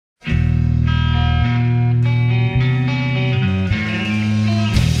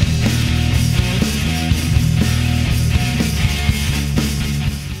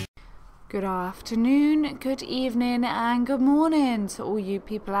afternoon, good evening and good morning to all you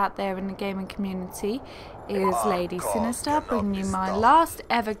people out there in the gaming community. It is Lady Sinister bringing you my last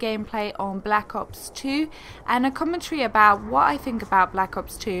ever gameplay on Black Ops 2 and a commentary about what I think about Black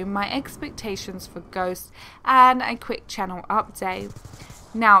Ops 2, my expectations for Ghost and a quick channel update.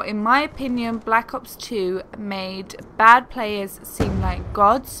 Now, in my opinion, Black Ops 2 made bad players seem like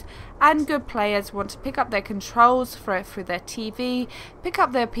gods, and good players want to pick up their controls, throw it through their TV, pick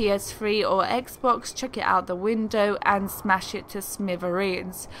up their PS3 or Xbox, chuck it out the window, and smash it to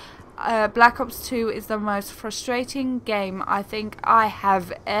smithereens. Black Ops 2 is the most frustrating game I think I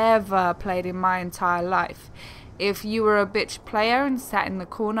have ever played in my entire life. If you were a bitch player and sat in the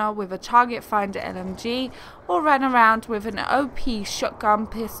corner with a target finder LMG or ran around with an OP shotgun,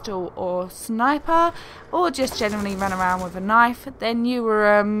 pistol or sniper, or just generally ran around with a knife, then you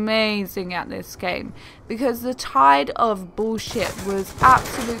were amazing at this game, because the tide of bullshit was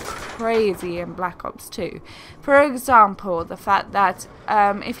absolute crazy in Black Ops 2. For example, the fact that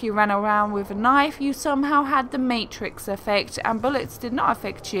if you ran around with a knife, you somehow had the Matrix effect and bullets did not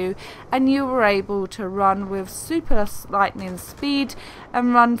affect you, and you were able to run with super lightning speed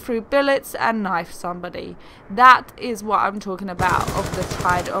and run through bullets and knife somebody. That is what I'm talking about, of the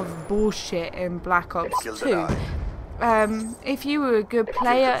tide of bullshit in Black Ops 2. If you were a good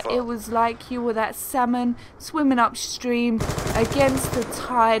player, it was like you were that salmon swimming upstream against the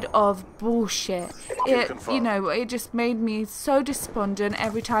tide of bullshit. It just made me so despondent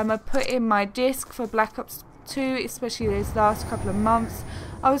every time I put in my disc for Black Ops 2, especially these last couple of months.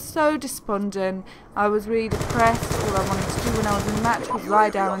 I was so despondent, I was really depressed. All I wanted to do when I was in the match was lie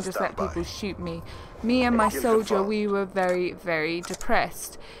down and just let people shoot me. Me and my soldier, we were very, very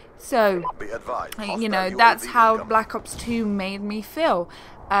depressed. So, that's how Black Ops 2 made me feel.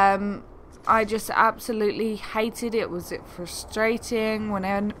 I just absolutely hated it. It was frustrating when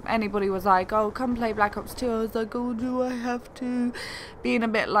anybody was like, oh, come play Black Ops 2. I was like, oh, do I have to? Being a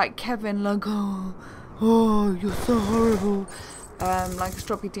bit like Kevin, like, oh, you're so horrible. Like a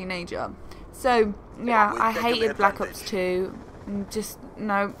stroppy teenager. So, yeah, I hated Black Ops 2. Just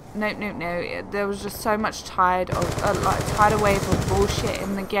no. There was just so much tidal wave of bullshit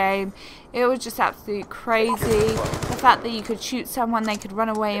in the game. It was just absolutely crazy. The fact that you could shoot someone, they could run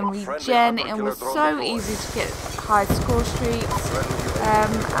away and regen. It was so easy to get high score streaks.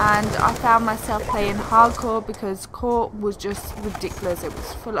 And I found myself playing hardcore because core was just ridiculous. It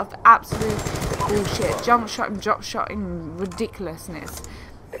was full of absolute bullshit, jump shot and drop shot and ridiculousness.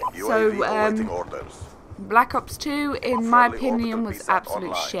 So Black Ops 2, in my opinion, was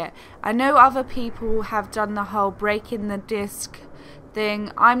absolute shit. I know other people have done the whole breaking the disc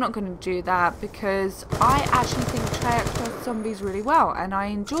thing. I'm not going to do that because I actually think Treyarch does zombies really well and I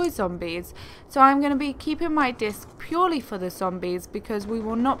enjoy zombies. So I'm going to be keeping my disc purely for the zombies, because we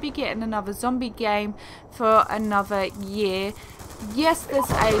will not be getting another zombie game for another year. Yes,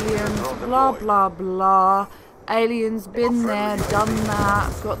 there's aliens, blah blah blah. Aliens, been there, done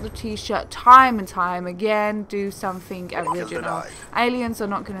that, got the t-shirt time and time again, do something original. Aliens are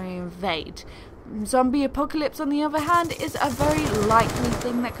not going to invade. Zombie apocalypse, on the other hand, is a very likely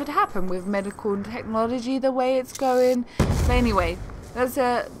thing that could happen with medical and technology the way it's going. But anyway, that's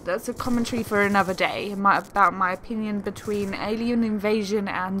a commentary for another day about my opinion between alien invasion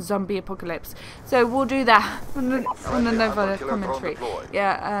and zombie apocalypse. So we'll do that on another commentary.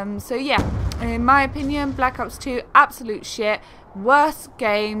 Yeah. So yeah, in my opinion, Black Ops 2 absolute shit, worst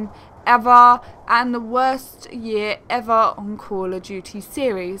game ever, and the worst year ever on Call of Duty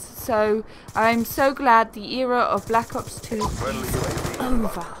series. So I'm so glad the era of Black Ops 2 is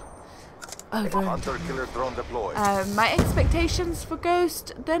over. My expectations for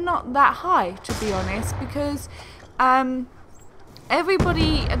Ghost, they're not that high, to be honest, because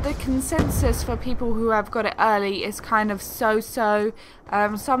everybody, the consensus for people who have got it early is kind of so-so.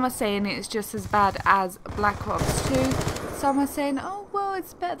 Some are saying it's just as bad as Black Ops 2. Some are saying, oh, well,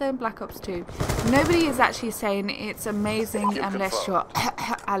 it's better than Black Ops 2. Nobody is actually saying it's amazing unless you're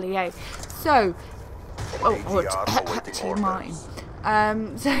Ali. So, Team Martin.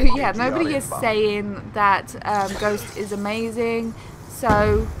 So yeah, nobody is saying that Ghost is amazing,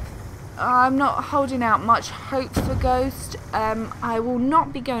 so I'm not holding out much hope for Ghost. I will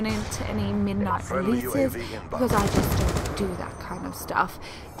not be going into any midnight releases because I just don't do that kind of stuff.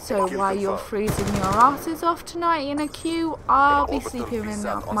 So while you're freezing your asses off tonight in a queue, I'll be sleeping in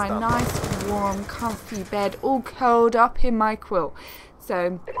my nice warm comfy bed, all curled up in my quilt.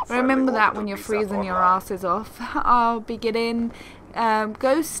 So remember that when you're freezing your asses off. I'll be getting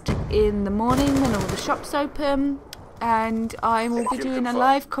Ghost in the morning when all the shops open. and I will be doing a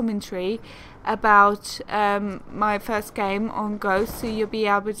live commentary about my first game on Ghost, so you'll be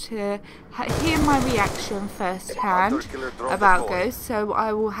able to hear my reaction firsthand about Ghost. So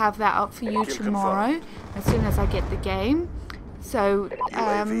I will have that up for you tomorrow as soon as I get the game. So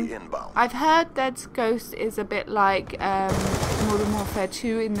I've heard that Ghost is a bit like Modern Warfare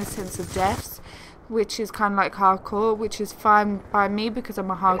 2 in the sense of deaths, which is kind of like hardcore, which is fine by me because I'm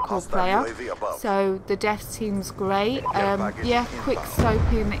a hardcore player. So the death seems great. Yeah, quick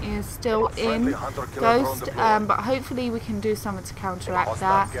scoping is still in Ghost, but hopefully we can do something to counteract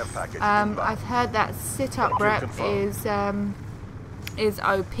that. I've heard that sit-up rep is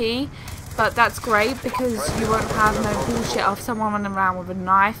OP, but that's great because you won't have no bullshit of someone running around with a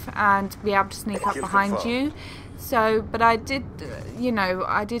knife and be able to sneak up behind you. So, but I did, you know,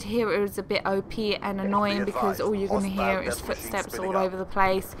 I did hear it was a bit OP and annoying because all you're going to hear is footsteps all over the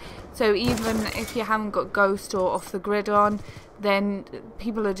place. So even if you haven't got Ghost or Off the Grid on, then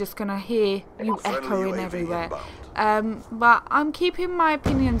people are just going to hear you echoing everywhere. But I'm keeping my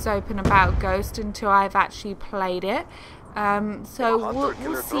opinions open about Ghost until I've actually played it. So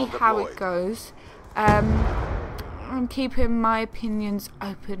we'll see how it goes. I'm keeping my opinions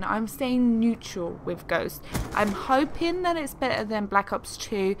open. I'm staying neutral with Ghost. I'm hoping that it's better than Black Ops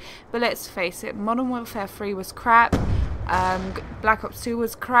 2, but let's face it, Modern Warfare 3 was crap. Black Ops 2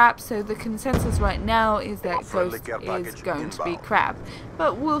 was crap, so the consensus right now is that Ghost is going to be crap.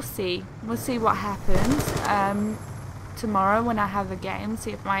 But we'll see. We'll see what happens tomorrow when I have the game,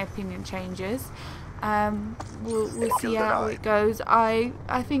 see if my opinion changes. We'll see how it goes. I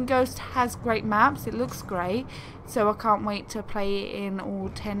think Ghost has great maps. It looks great, so I can't wait to play it in all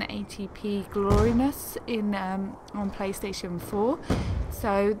 1080p gloriness in on PlayStation 4.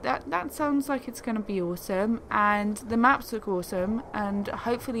 So that sounds like it's going to be awesome, and the maps look awesome, and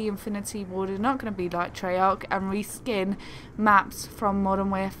hopefully Infinity Ward is not going to be like Treyarch and reskin maps from Modern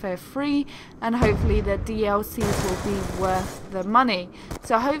Warfare 3, and hopefully the DLCs will be worth the money.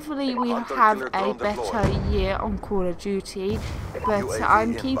 So hopefully we have a better year on Call of Duty, but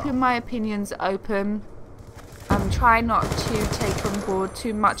I'm keeping my opinions open. I'm trying not to take on board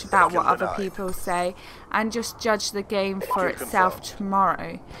too much about what other people say and just judge the game for itself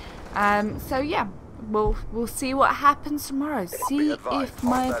tomorrow. So yeah, we'll see what happens tomorrow. See if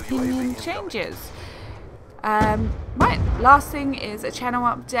my opinion changes. Right, last thing is a channel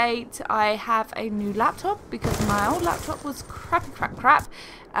update. I have a new laptop because my old laptop was crap.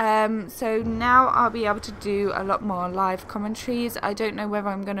 So now I'll be able to do a lot more live commentaries. I don't know whether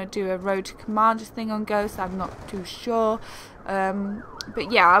I'm going to do a Road to Commanders thing on Ghost. I'm not too sure.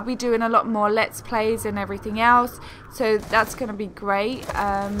 But yeah, I'll be doing a lot more Let's Plays and everything else. So that's going to be great.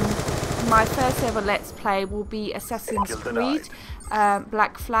 My first ever Let's Play will be Assassin's Creed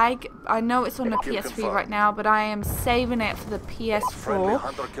Black Flag. I know it's on the PS3 right now, but I am saving it for the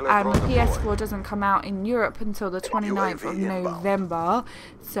PS4. The PS4 doesn't come out in Europe until the 29th of November,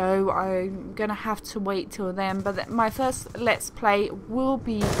 so I'm gonna have to wait till then. But my first Let's Play will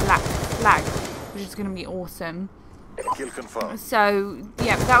be Black Flag, which is gonna be awesome. So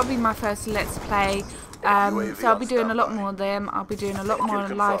yeah, that will be my first Let's Play. So I'll be doing a lot more of them. I'll be doing a lot more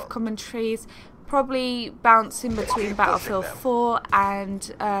live commentaries, probably bouncing between Battlefield 4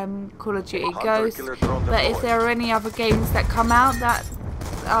 and Call of Duty Ghost. But if there are any other games that come out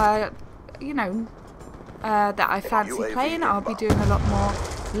that you know, that I fancy playing, I'll be doing a lot more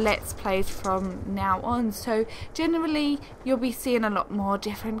Let's Plays from now on. So generally you'll be seeing a lot more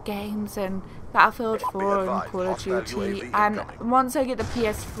different games and Battlefield 4 and Call of Duty, and once I get the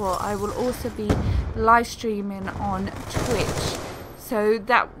PS4 I will also be live streaming on Twitch, so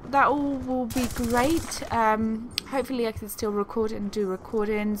that all will be great. Hopefully I can still record and do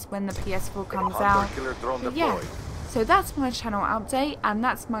recordings when the PS4 comes out. But yeah, so that's my channel update and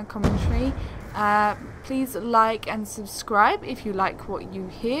that's my commentary. Please like and subscribe if you like what you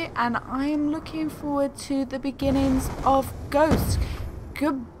hear, and I am looking forward to the beginnings of Ghost.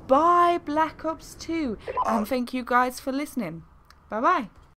 Goodbye Black Ops 2, and thank you guys for listening. Bye bye.